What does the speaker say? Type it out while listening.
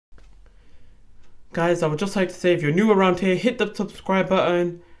Guys, I would just like to say, if you're new around here, hit the subscribe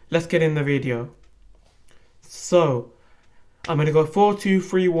button. Let's get in the video. So, I'm going to go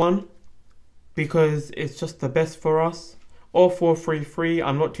 4-2-3-1 because it's just the best for us. Or 4-3-3,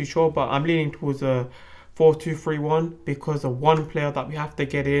 I'm not too sure, but I'm leaning towards a 4-2-3-1 because the one player that we have to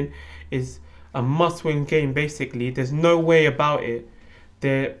get in is a must-win game, basically. There's no way about it.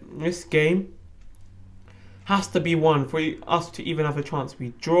 This game has to be won for us to even have a chance.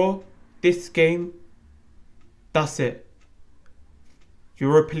 We draw this game, that's it.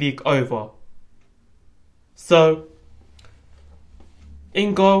 Europa League over. So,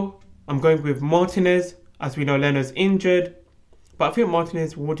 in goal, I'm going with Martinez. As we know, Leno's injured, but I think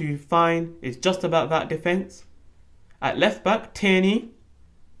Martinez will do fine. It's just about that defense. At left back, Tierney.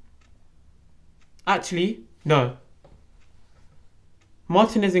 Actually, no.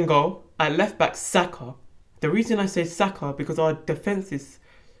 Martinez in goal. At left back, Saka. The reason I say Saka, because our defense is,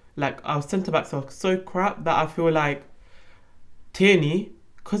 like, our centre backs are so crap that I feel like Tierney,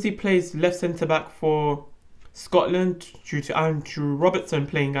 because he plays left centre back for Scotland due to Andrew Robertson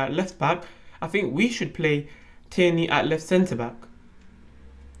playing at left back, I think we should play Tierney at left centre back.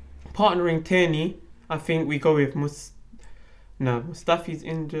 Partnering Tierney, I think we go with Mustafi's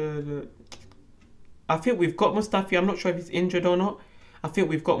injured. I think we've got Mustafi. I'm not sure if he's injured or not. I think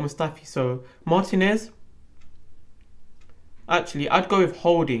we've got Mustafi. So Martinez. Actually, I'd go with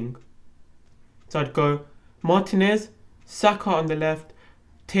Holding. So I'd go Martinez, Saka on the left,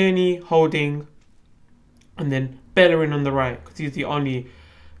 Tierney, Holding, and then Bellerin on the right, because he's the only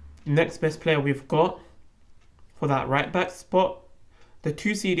next best player we've got for that right back spot. The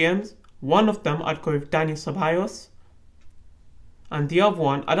two CDMs, one of them I'd go with Dani Ceballos, and the other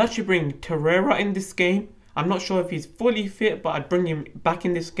one I'd actually bring Torreira in this game. I'm not sure if he's fully fit, but I'd bring him back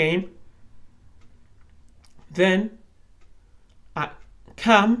in this game. Then at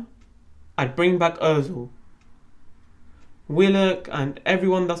Cam, I'd bring back Ozil. Willock and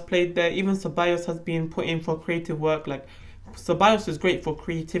everyone that's played there, even Ceballos has been put in for creative work. Like, Ceballos is great for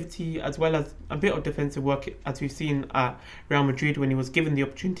creativity as well as a bit of defensive work, as we've seen at Real Madrid when he was given the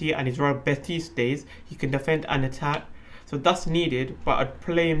opportunity, and his Real Betis days, he can defend and attack. So that's needed, but I'd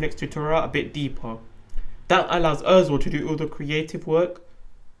play him next to Torreira a bit deeper. That allows Ozil to do all the creative work,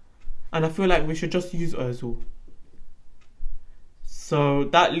 and I feel like we should just use Ozil. So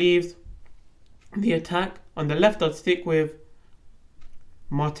that leaves the attack. On the left, I'd stick with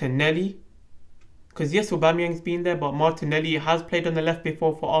Martinelli, because yes, Aubameyang's been there, but Martinelli has played on the left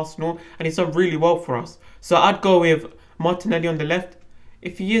before for Arsenal, and he's done really well for us. So I'd go with Martinelli on the left.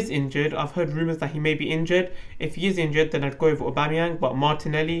 If he is injured, I've heard rumours that he may be injured. If he is injured, then I'd go with Aubameyang, but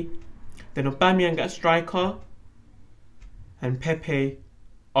Martinelli. Then Aubameyang at striker, and Pepe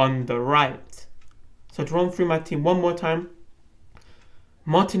on the right. So to run through my team one more time.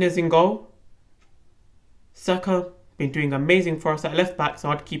 Martinez in goal. Saka, been doing amazing for us at left back, so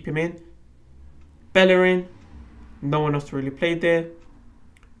I'd keep him in. Bellerin, no one else really played there.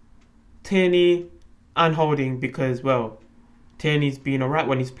 Tierney and Holding, because, well, Tierney's been alright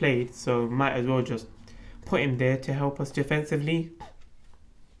when he's played, so might as well just put him there to help us defensively.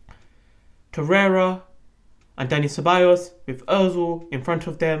 Torreira and Dani Ceballos with Ozil in front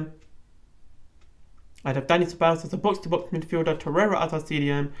of them. I'd have Dani Ceballos as a box-to-box midfielder, Torreira as our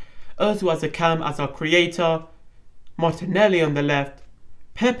CDM, Ozil as a cam, as our creator, Martinelli on the left,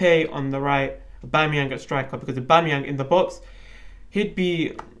 Pepe on the right, Aubameyang at striker, because Aubameyang in the box,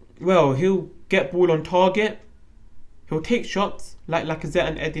 he'll get ball on target, he'll take shots like Lacazette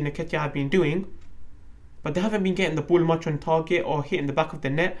and Eddie Nketiah have been doing, but they haven't been getting the ball much on target or hitting the back of the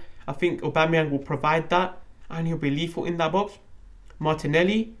net. I think Aubameyang will provide that, and he'll be lethal in that box.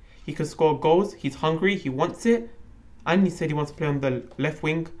 Martinelli, he can score goals, he's hungry, he wants it, and he said he wants to play on the left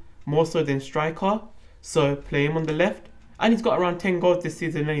wing more so than striker, so play him on the left, and he's got around 10 goals this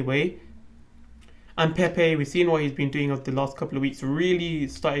season anyway. And Pepe, we've seen what he's been doing over the last couple of weeks, really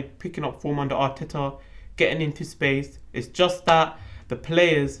started picking up form under Arteta, getting into space. It's just that the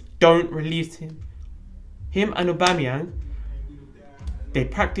players don't release him. Him and Aubameyang, they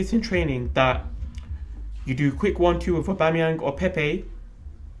practice in training that you do quick 1-2 with Aubameyang or Pepe,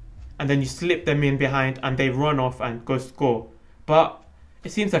 and then you slip them in behind and they run off and go score. But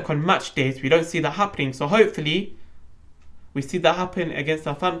it seems like on match days we don't see that happening, so hopefully we see that happen against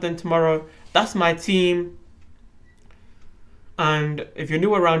Southampton tomorrow. That's my team, and if you're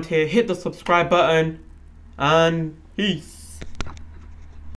new around here, hit the subscribe button, and peace.